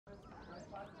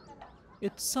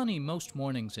It's sunny most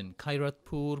mornings in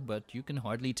Kairatpur, but you can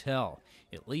hardly tell,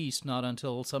 at least not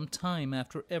until some time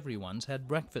after everyone's had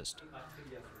breakfast.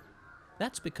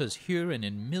 That's because here and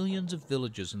in millions of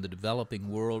villages in the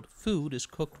developing world, food is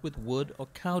cooked with wood or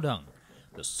cow dung.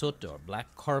 The soot or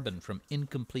black carbon from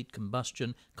incomplete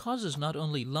combustion causes not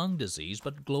only lung disease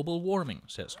but global warming,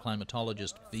 says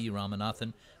climatologist V.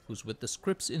 Ramanathan, who's with the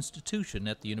Scripps Institution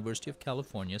at the University of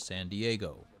California, San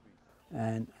Diego.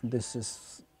 And this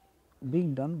is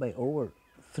being done by over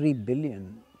 3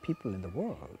 billion people in the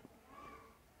world,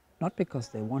 not because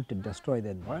they want to destroy the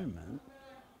environment.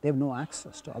 They have no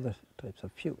access to other types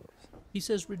of fuels. He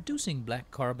says reducing black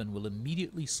carbon will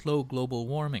immediately slow global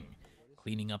warming.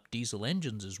 Cleaning up diesel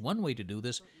engines is one way to do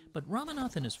this, but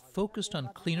Ramanathan is focused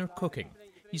on cleaner cooking.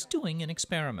 He's doing an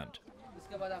experiment.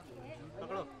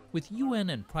 With UN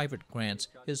and private grants,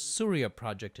 his Surya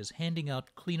project is handing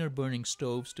out cleaner burning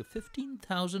stoves to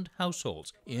 15,000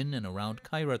 households in and around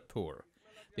Kairatpur.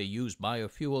 They use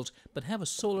biofuels but have a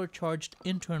solar-charged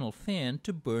internal fan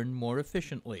to burn more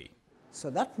efficiently. So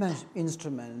that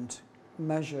instrument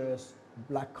measures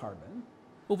black carbon.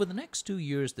 Over the next 2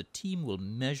 years, the team will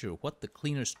measure what the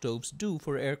cleaner stoves do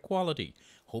for air quality,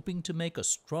 hoping to make a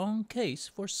strong case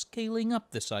for scaling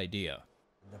up this idea.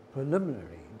 The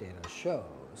preliminary data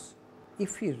shows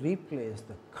if we replace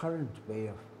the current way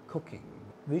of cooking,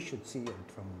 we should see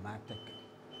a dramatic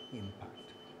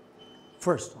impact.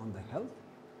 First on the health,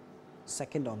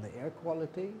 second on the air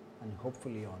quality, and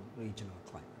hopefully on regional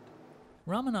climate.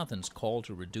 Ramanathan's call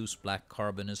to reduce black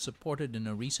carbon is supported in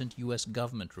a recent U.S.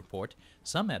 government report.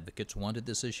 Some advocates wanted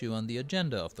this issue on the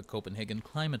agenda of the Copenhagen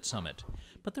Climate Summit.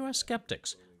 But there are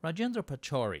skeptics. Rajendra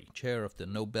Pachauri, chair of the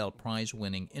Nobel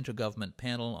Prize-winning Intergovernment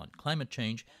Panel on Climate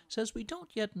Change, says we don't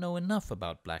yet know enough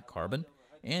about black carbon.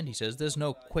 And he says there's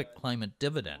no quick climate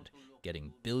dividend.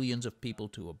 Getting billions of people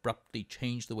to abruptly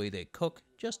change the way they cook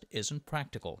just isn't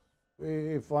practical.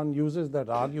 If one uses that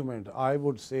argument, I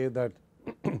would say that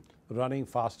running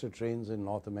faster trains in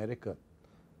North America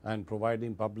and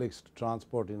providing public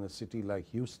transport in a city like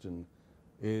Houston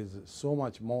is so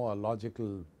much more a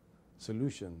logical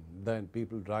solution than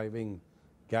people driving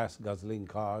gas guzzling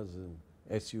cars and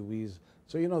SUVs.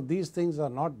 So, you know, these things are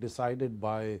not decided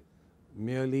by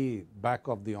merely back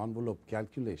of the envelope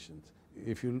calculations.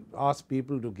 If you ask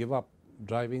people to give up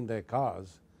driving their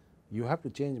cars, you have to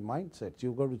change mindsets,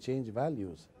 you've got to change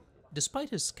values. Despite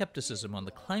his skepticism on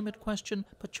the climate question,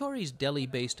 Pachauri's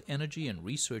Delhi-based Energy and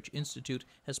Research Institute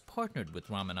has partnered with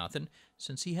Ramanathan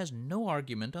since he has no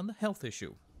argument on the health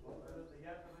issue.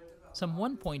 Some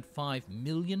 1.5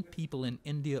 million people in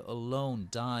India alone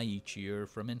die each year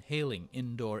from inhaling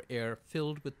indoor air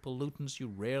filled with pollutants you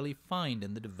rarely find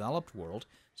in the developed world,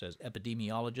 says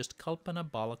epidemiologist Kalpana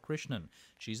Balakrishnan.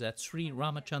 She's at Sri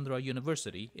Ramachandra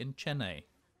University in Chennai.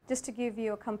 Just to give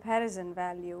you a comparison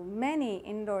value, many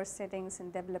indoor settings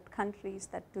in developed countries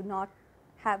that do not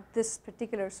have this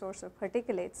particular source of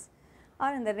particulates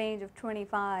are in the range of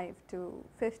 25 to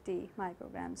 50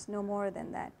 micrograms, no more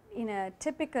than that. In a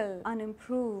typical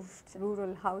unimproved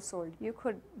rural household, you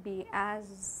could be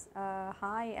as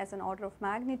high as an order of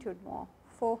magnitude more,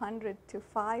 400 to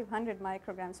 500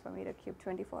 micrograms per meter cube,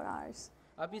 24 hours.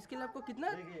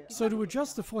 So to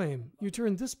adjust the flame, you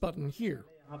turn this button here.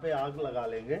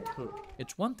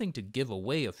 It's one thing to give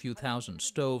away a few thousand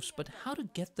stoves, but how to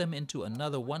get them into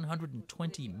another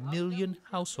 120 million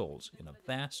households in a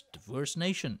vast, diverse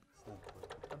nation?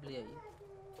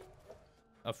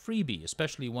 A freebie,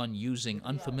 especially one using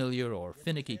unfamiliar or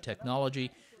finicky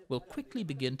technology, will quickly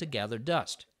begin to gather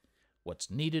dust. What's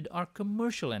needed are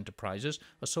commercial enterprises,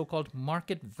 a so-called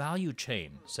market value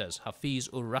chain, says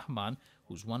Hafiz-ur-Rahman,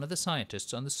 who's one of the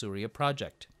scientists on the Surya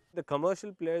project. The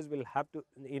commercial players will have to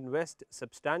invest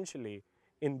substantially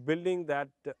in building that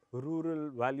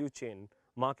rural value chain,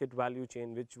 market value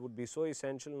chain, which would be so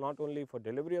essential not only for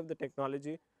delivery of the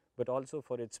technology, but also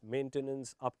for its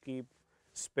maintenance, upkeep,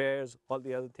 spares, all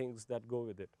the other things that go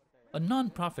with it. A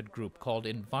non-profit group called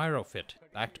EnviroFit,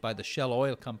 backed by the Shell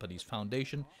Oil Company's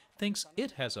foundation, thinks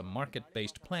it has a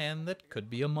market-based plan that could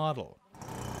be a model.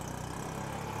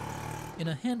 In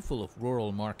a handful of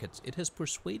rural markets, it has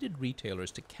persuaded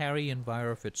retailers to carry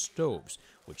EnviroFit stoves,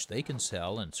 which they can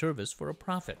sell and service for a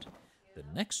profit. The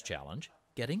next challenge,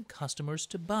 getting customers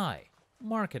to buy,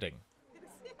 marketing.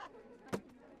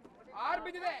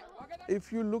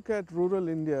 If you look at rural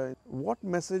India, what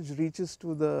message reaches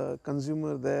to the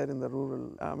consumer there in the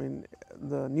rural? I mean,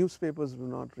 the newspapers do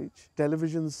not reach.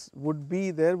 Televisions would be,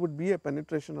 there would be a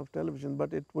penetration of television,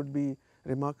 but it would be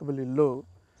remarkably low.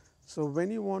 So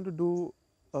when you want to do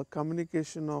a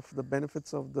communication of the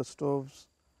benefits of the stoves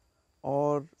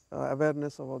or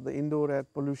awareness of the indoor air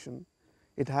pollution,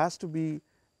 It has to be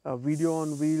a video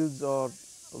on wheels or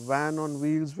van on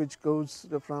wheels which goes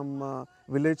from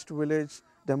village to village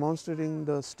demonstrating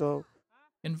the stove.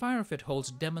 EnviroFit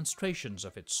holds demonstrations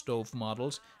of its stove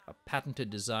models, a patented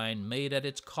design made at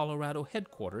its Colorado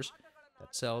headquarters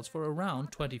that sells for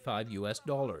around $25 US.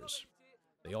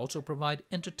 They also provide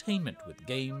entertainment with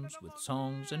games, with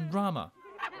songs and drama.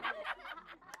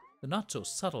 The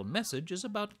not-so-subtle message is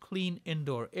about clean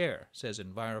indoor air, says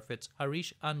EnviroFit's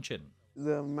Harish Anchin.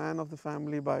 The man of the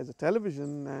family buys a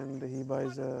television and he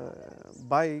buys a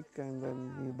bike and then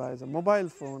he buys a mobile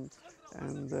phone,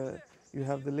 and you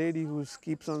have the lady who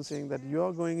keeps on saying that you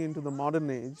are going into the modern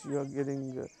age, you are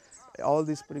getting all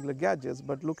these particular gadgets,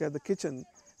 but look at the kitchen,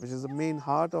 which is the main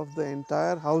heart of the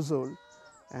entire household,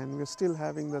 and we're still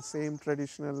having the same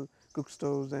traditional cook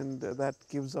stoves, and that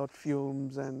gives out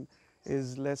fumes and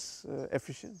is less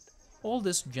efficient. All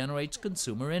this generates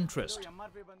consumer interest.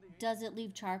 Does it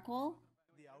leave charcoal?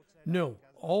 No,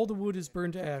 all the wood is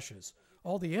burned to ashes.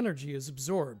 All the energy is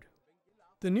absorbed.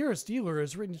 The nearest dealer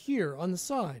is written here on the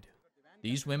side.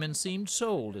 These women seemed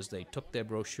sold as they took their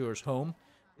brochures home.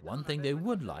 One thing they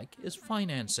would like is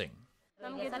financing.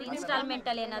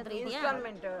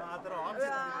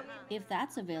 If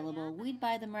that's available, we'd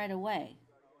buy them right away.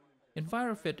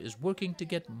 EnviroFit is working to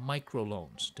get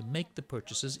microloans to make the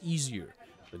purchases easier.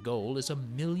 The goal is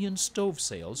 1 million stove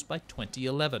sales by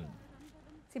 2011.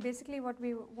 See, basically what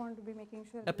we want to be making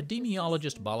sure...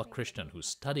 Epidemiologist Balakrishnan, who's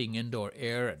studying indoor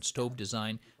air and stove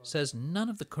design, says none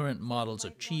of the current models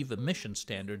achieve emission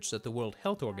standards that the World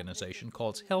Health Organization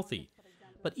calls healthy.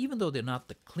 But even though they're not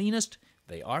the cleanest,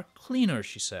 they are cleaner,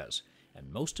 she says.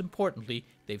 And most importantly,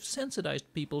 they've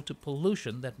sensitized people to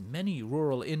pollution that many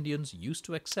rural Indians used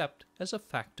to accept as a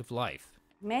fact of life.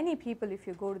 Many people, if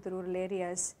you go to the rural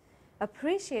areas,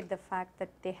 appreciate the fact that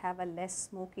they have a less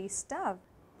smoky stove.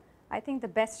 I think the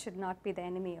best should not be the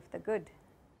enemy of the good.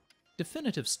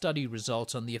 Definitive study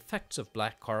results on the effects of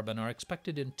black carbon are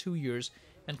expected in 2 years,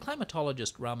 and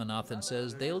climatologist Ramanathan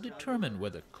says they'll determine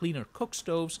whether cleaner cook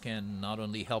stoves can not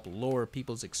only help lower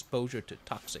people's exposure to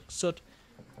toxic soot,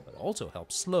 but also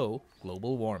help slow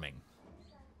global warming.